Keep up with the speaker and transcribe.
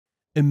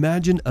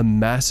Imagine a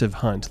massive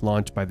hunt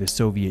launched by the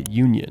Soviet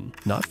Union,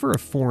 not for a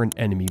foreign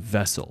enemy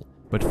vessel,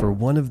 but for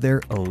one of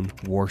their own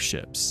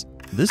warships.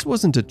 This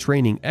wasn't a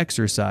training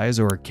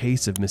exercise or a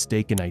case of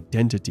mistaken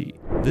identity.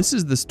 This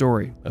is the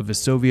story of a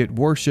Soviet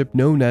warship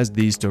known as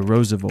the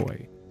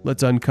Storozhevoy.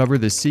 Let's uncover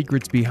the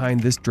secrets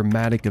behind this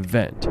dramatic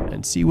event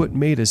and see what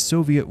made a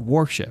Soviet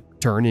warship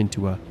turn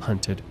into a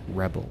hunted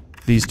rebel.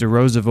 The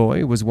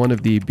Storozhevoy was one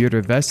of the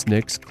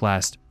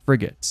Burevestnik-class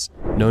frigates,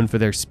 known for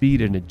their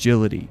speed and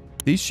agility.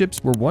 These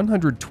ships were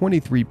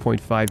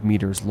 123.5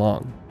 meters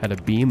long, had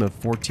a beam of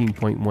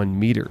 14.1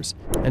 meters,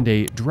 and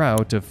a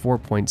draught of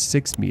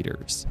 4.6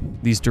 meters.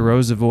 The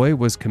Storozhevoy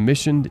was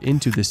commissioned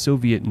into the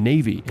Soviet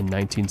Navy in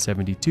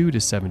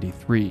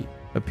 1972–73,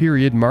 a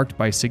period marked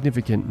by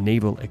significant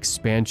naval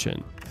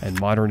expansion and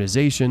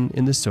modernization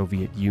in the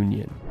Soviet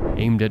Union,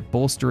 aimed at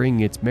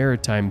bolstering its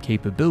maritime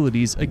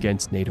capabilities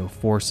against NATO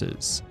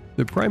forces.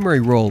 The primary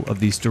role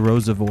of the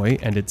Storozhevoy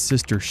and its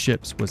sister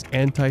ships was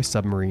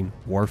anti-submarine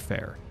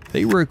warfare.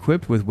 They were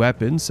equipped with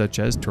weapons such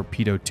as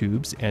torpedo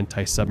tubes,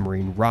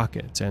 anti-submarine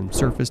rockets, and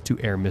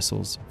surface-to-air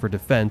missiles for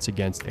defense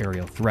against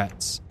aerial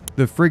threats.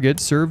 The frigate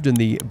served in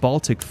the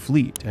Baltic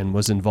Fleet and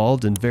was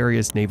involved in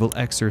various naval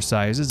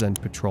exercises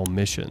and patrol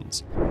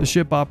missions. The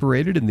ship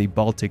operated in the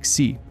Baltic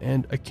Sea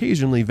and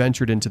occasionally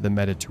ventured into the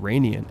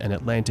Mediterranean and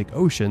Atlantic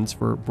Oceans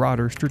for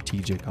broader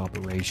strategic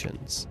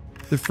operations.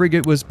 The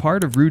frigate was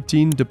part of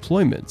routine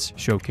deployments,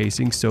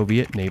 showcasing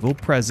Soviet naval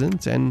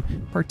presence and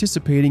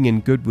participating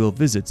in goodwill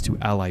visits to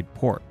Allied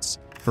ports.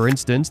 For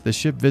instance, the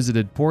ship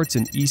visited ports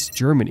in East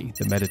Germany,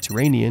 the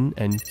Mediterranean,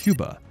 and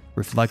Cuba,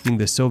 reflecting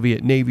the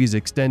Soviet Navy's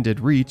extended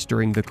reach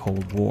during the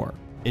Cold War.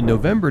 In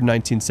November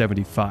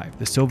 1975,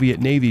 the Soviet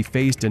Navy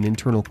faced an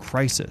internal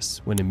crisis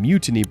when a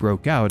mutiny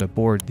broke out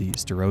aboard the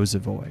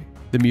Storozhevoy.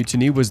 The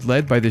mutiny was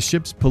led by the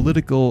ship's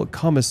political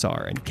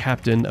commissar and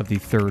captain of the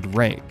third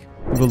rank,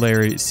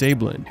 Valery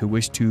Sablin, who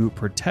wished to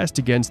protest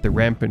against the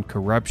rampant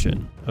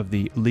corruption of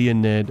the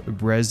Leonid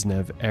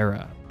Brezhnev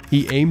era.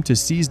 He aimed to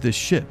seize the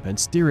ship and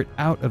steer it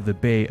out of the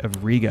Bay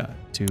of Riga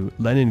to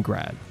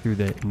Leningrad through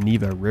the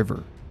Neva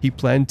River. He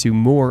planned to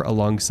moor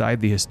alongside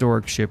the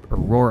historic ship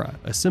Aurora,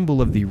 a symbol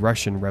of the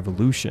Russian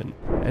Revolution,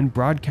 and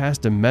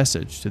broadcast a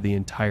message to the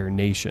entire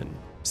nation.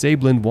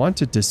 Sablin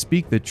wanted to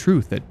speak the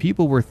truth that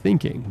people were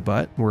thinking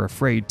but were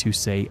afraid to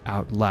say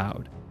out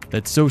loud: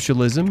 that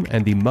socialism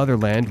and the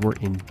motherland were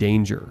in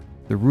danger,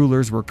 the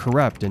rulers were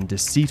corrupt and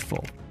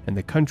deceitful, and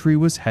the country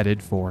was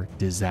headed for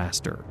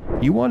disaster.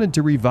 He wanted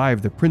to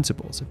revive the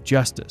principles of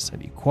justice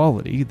and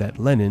equality that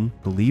Lenin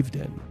believed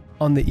in.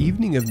 On the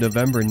evening of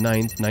November 9,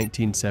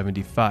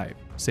 1975,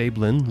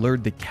 Sablin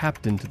lured the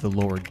captain to the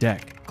lower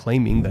deck,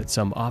 claiming that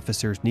some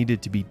officers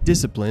needed to be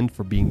disciplined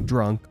for being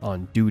drunk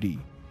on duty.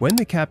 When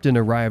the captain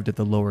arrived at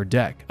the lower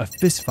deck, a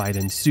fistfight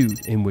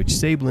ensued in which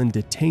Sablin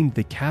detained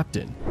the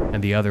captain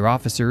and the other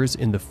officers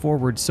in the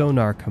forward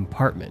sonar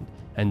compartment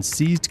and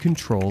seized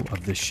control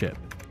of the ship.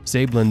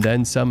 Sablin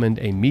then summoned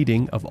a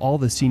meeting of all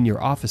the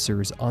senior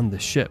officers on the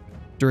ship.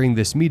 During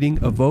this meeting,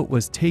 a vote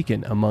was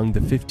taken among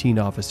the 15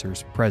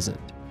 officers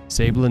present.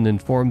 Sablin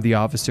informed the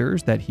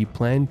officers that he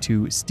planned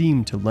to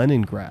steam to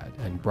Leningrad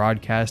and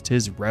broadcast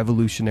his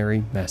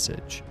revolutionary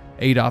message.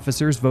 8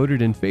 officers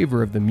voted in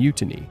favor of the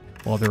mutiny,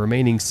 while the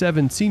remaining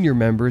 7 senior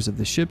members of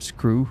the ship's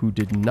crew who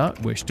did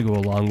not wish to go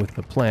along with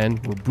the plan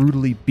were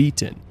brutally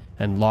beaten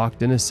and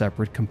locked in a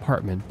separate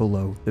compartment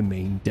below the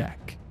main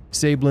deck.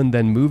 Sablin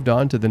then moved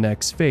on to the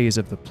next phase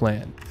of the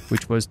plan,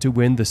 which was to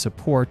win the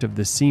support of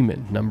the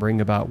seamen,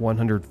 numbering about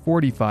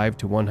 145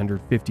 to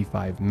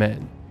 155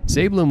 men.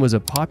 Sablin was a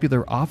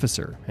popular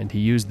officer, and he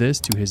used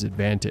this to his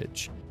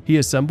advantage. He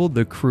assembled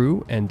the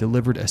crew and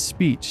delivered a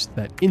speech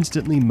that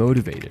instantly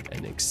motivated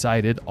and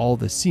excited all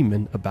the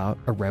seamen about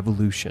a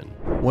revolution.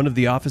 One of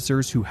the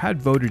officers who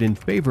had voted in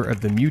favor of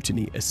the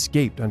mutiny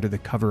escaped under the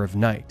cover of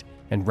night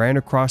and ran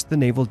across the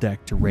naval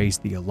deck to raise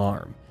the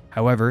alarm.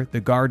 However, the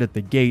guard at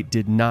the gate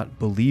did not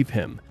believe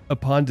him.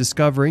 Upon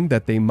discovering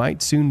that they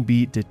might soon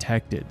be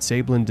detected,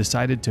 Sablin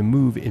decided to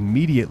move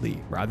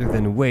immediately rather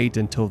than wait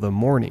until the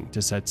morning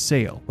to set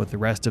sail with the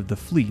rest of the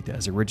fleet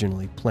as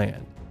originally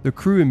planned. The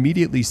crew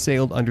immediately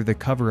sailed under the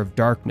cover of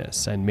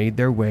darkness and made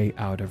their way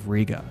out of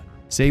Riga.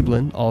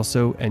 Sablin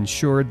also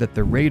ensured that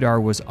the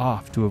radar was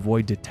off to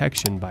avoid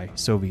detection by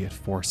Soviet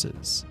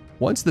forces.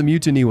 Once the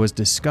mutiny was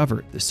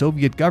discovered, the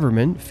Soviet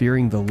government,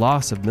 fearing the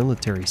loss of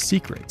military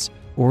secrets,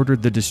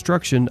 ordered the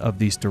destruction of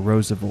the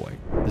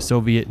Storozhevoy. The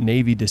Soviet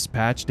Navy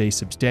dispatched a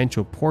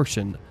substantial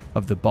portion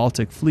of the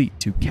Baltic Fleet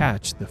to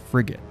catch the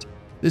frigate.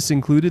 This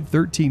included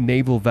 13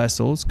 naval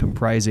vessels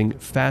comprising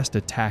fast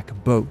attack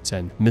boats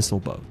and missile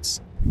boats.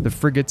 The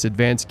frigate's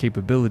advanced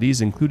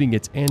capabilities, including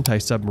its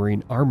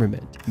anti-submarine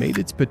armament, made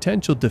its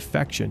potential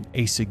defection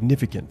a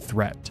significant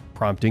threat,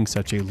 prompting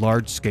such a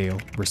large-scale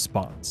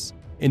response.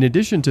 In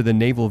addition to the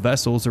naval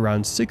vessels,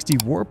 around 60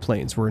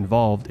 warplanes were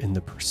involved in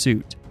the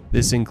pursuit.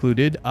 This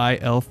included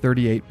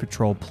IL-38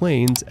 patrol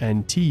planes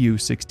and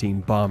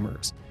Tu-16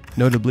 bombers.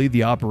 Notably,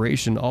 the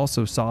operation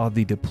also saw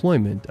the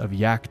deployment of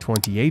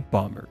Yak-28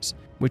 bombers,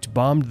 which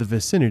bombed the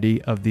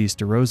vicinity of the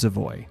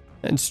Storozhevoy.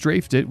 and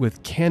strafed it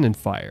with cannon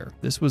fire.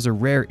 This was a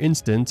rare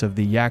instance of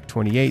the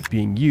Yak-28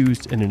 being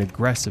used in an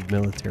aggressive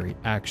military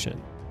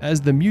action. As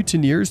the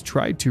mutineers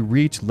tried to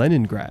reach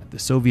Leningrad, the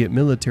Soviet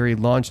military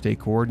launched a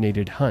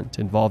coordinated hunt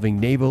involving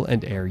naval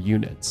and air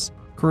units.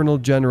 Colonel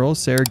General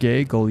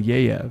Sergei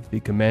Golyayev, the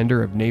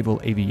commander of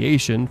naval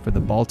aviation for the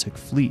Baltic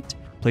Fleet,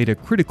 played a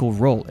critical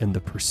role in the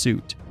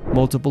pursuit.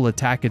 Multiple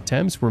attack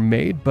attempts were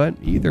made, but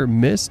either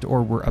missed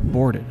or were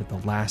aborted at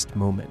the last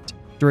moment.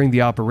 During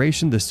the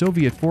operation, the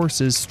Soviet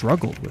forces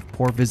struggled with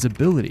poor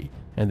visibility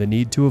and the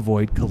need to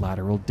avoid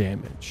collateral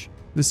damage.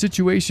 The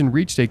situation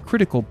reached a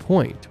critical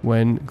point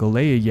when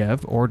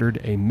Golyayev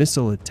ordered a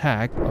missile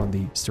attack on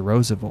the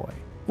Storozhevoy.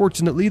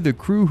 Fortunately, the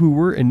crew who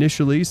were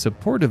initially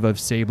supportive of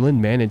Sablin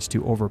managed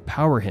to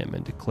overpower him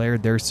and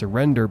declared their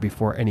surrender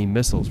before any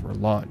missiles were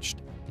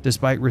launched.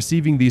 Despite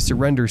receiving the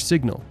surrender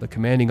signal, the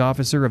commanding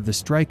officer of the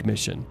strike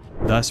mission,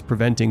 thus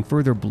preventing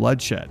further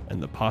bloodshed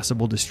and the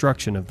possible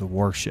destruction of the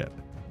warship.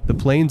 The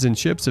planes and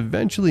ships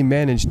eventually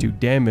managed to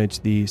damage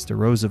the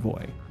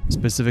Storozhevoy,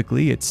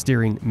 specifically its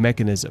steering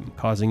mechanism,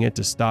 causing it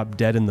to stop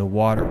dead in the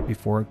water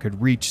before it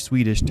could reach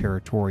Swedish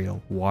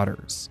territorial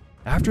waters.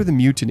 After the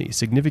mutiny,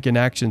 significant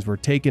actions were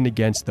taken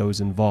against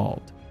those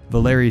involved.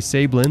 Valery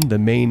Sablin, the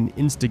main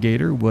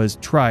instigator, was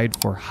tried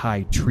for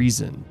high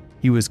treason.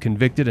 He was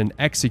convicted and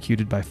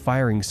executed by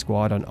firing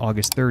squad on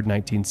August 3,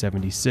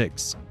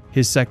 1976.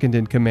 His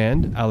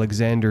second-in-command,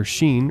 Alexander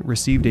Sheen,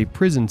 received a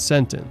prison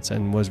sentence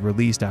and was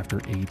released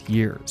after 8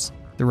 years.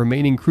 The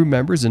remaining crew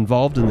members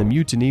involved in the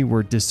mutiny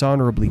were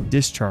dishonorably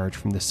discharged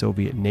from the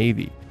Soviet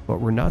Navy, but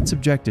were not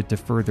subjected to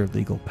further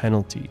legal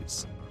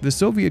penalties. The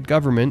Soviet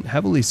government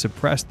heavily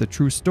suppressed the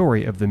true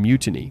story of the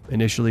mutiny,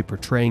 initially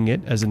portraying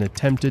it as an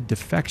attempted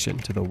defection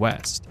to the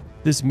West.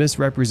 This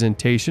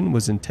misrepresentation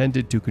was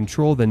intended to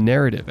control the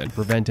narrative and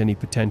prevent any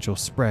potential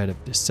spread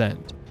of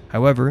dissent.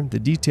 However, the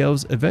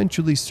details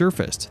eventually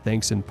surfaced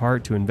thanks in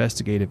part to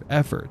investigative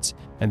efforts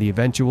and the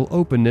eventual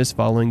openness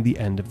following the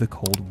end of the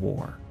Cold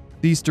War.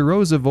 The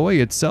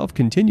Storozhevoy itself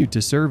continued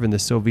to serve in the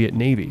Soviet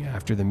Navy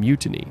after the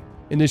mutiny.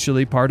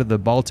 Initially part of the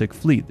Baltic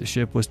Fleet, the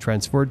ship was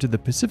transferred to the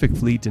Pacific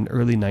Fleet in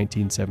early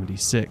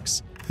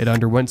 1976. It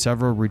underwent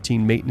several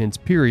routine maintenance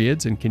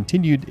periods and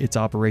continued its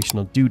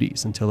operational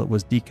duties until it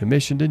was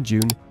decommissioned in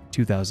June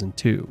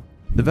 2002.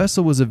 The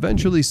vessel was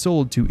eventually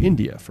sold to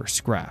India for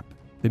scrap.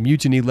 The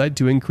mutiny led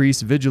to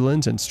increased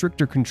vigilance and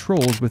stricter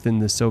controls within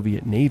the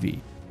Soviet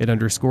Navy. It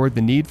underscored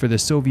the need for the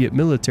Soviet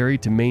military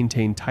to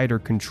maintain tighter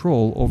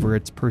control over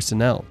its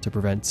personnel to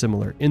prevent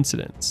similar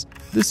incidents.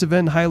 This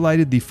event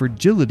highlighted the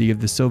fragility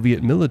of the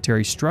Soviet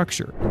military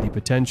structure and the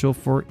potential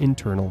for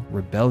internal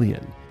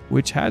rebellion,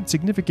 which had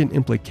significant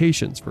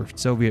implications for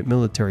Soviet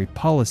military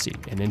policy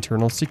and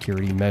internal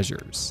security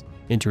measures.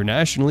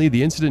 Internationally,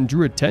 the incident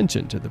drew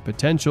attention to the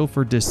potential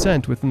for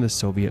dissent within the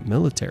Soviet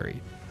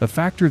military, a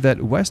factor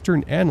that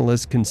Western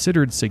analysts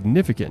considered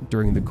significant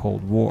during the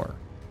Cold War.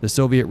 The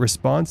Soviet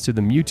response to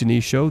the mutiny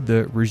showed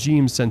the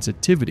regime's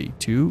sensitivity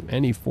to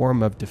any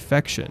form of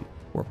defection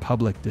or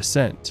public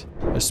dissent,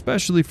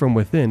 especially from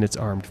within its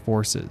armed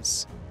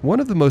forces. One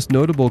of the most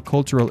notable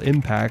cultural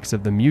impacts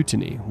of the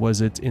mutiny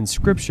was its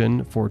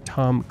inscription for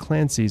Tom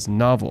Clancy's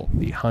novel,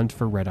 The Hunt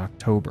for Red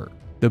October.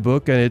 The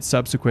book and its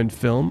subsequent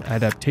film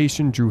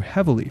adaptation drew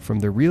heavily from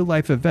the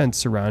real-life events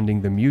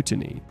surrounding the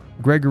mutiny.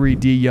 Gregory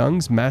D.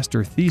 Young's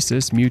master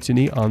thesis,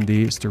 Mutiny on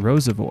the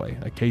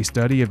Storozhevoy, a case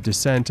study of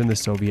dissent in the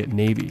Soviet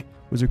Navy,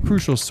 was a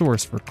crucial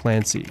source for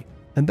Clancy.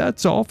 And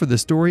that's all for the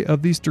story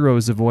of the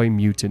Storozhevoy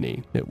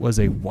mutiny. It was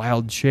a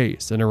wild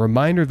chase and a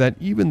reminder that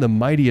even the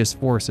mightiest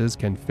forces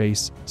can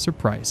face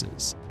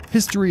surprises.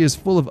 History is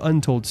full of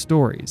untold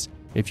stories.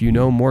 If you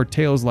know more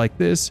tales like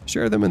this,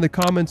 share them in the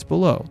comments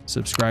below.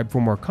 Subscribe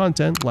for more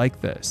content like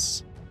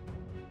this.